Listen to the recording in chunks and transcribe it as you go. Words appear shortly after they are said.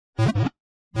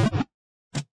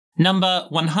Number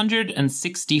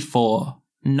 164,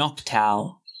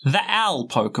 Noctowl, the owl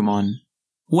Pokémon.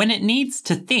 When it needs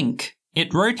to think,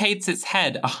 it rotates its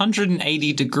head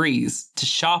 180 degrees to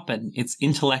sharpen its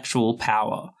intellectual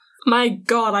power. My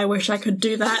God, I wish I could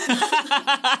do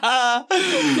that.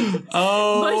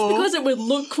 Oh. Both because it would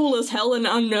look cool as hell and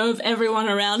unnerve everyone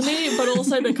around me, but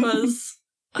also because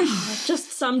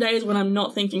just some days when I'm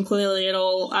not thinking clearly at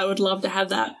all, I would love to have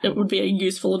that. It would be a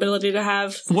useful ability to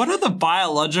have. What are the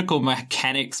biological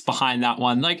mechanics behind that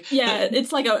one? Like, yeah,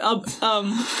 it's like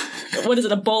what is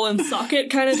it, a ball and socket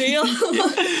kind of deal?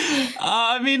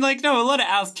 I mean, like, no, a lot of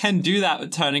owls can do that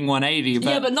with turning 180, but...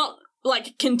 Yeah, but not...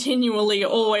 like, continually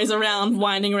always around,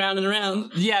 winding around and around.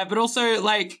 Yeah, but also,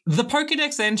 like, the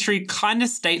Pokédex entry kind of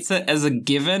states it as a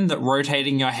given that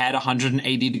rotating your head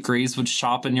 180 degrees would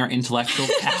sharpen your intellectual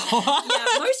power. Yeah,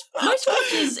 most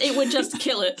creatures, it would just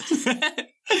kill it.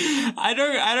 I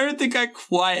don't think I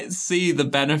quite see the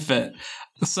benefit.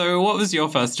 So what was your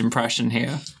first impression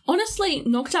here? Honestly,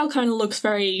 Noctowl kind of looks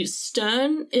very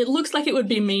stern. It looks like it would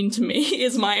be mean to me,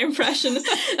 is my impression.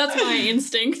 That's my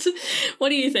instinct. What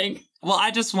do you think? Well,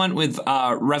 I just went with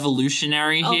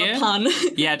revolutionary here. Oh, the pun.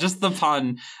 Yeah, just the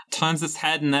pun. Turns its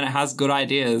head and then it has good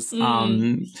ideas.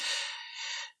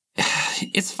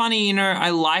 It's funny, you know, I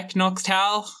like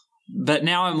Noctowl, but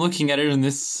now I'm looking at it in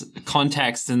this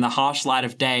context in the harsh light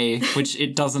of day, which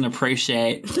it doesn't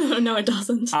appreciate. No, it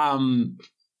doesn't.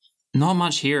 Not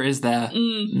much here, is there?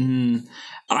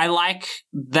 I like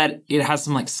that it has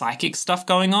some, like, psychic stuff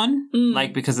going on,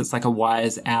 like, because it's, like, a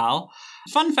wise owl.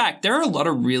 Fun fact, there are a lot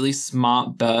of really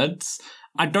smart birds.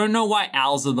 I don't know why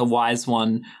owls are the wise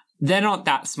one. They're not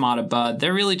that smart a bird.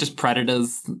 They're really just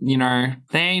predators, you know.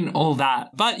 They ain't all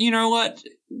that. But you know what?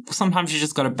 Sometimes you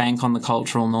just got to bank on the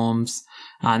cultural norms.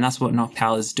 And that's what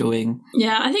Noctowl is doing.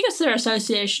 Yeah, I think it's their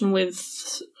association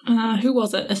with, who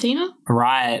was it? Athena?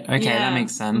 Right. Okay, yeah, that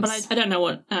makes sense. But I don't know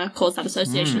what caused that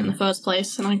association in the first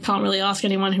place, and I can't really ask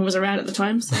anyone who was around at the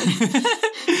time. So.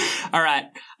 All right.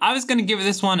 I was going to give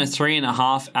this one a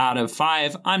 3.5 out of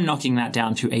 5. I'm knocking that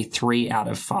down to a 3 out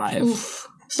of 5. Oof.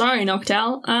 Sorry,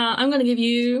 Noctowl. I'm going to give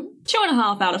you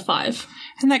 2.5 out of 5.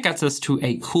 And that gets us to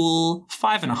a cool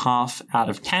 5.5 out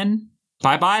of 10.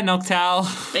 Bye-bye,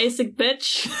 Noctowl. Basic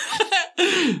bitch.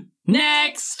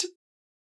 Next!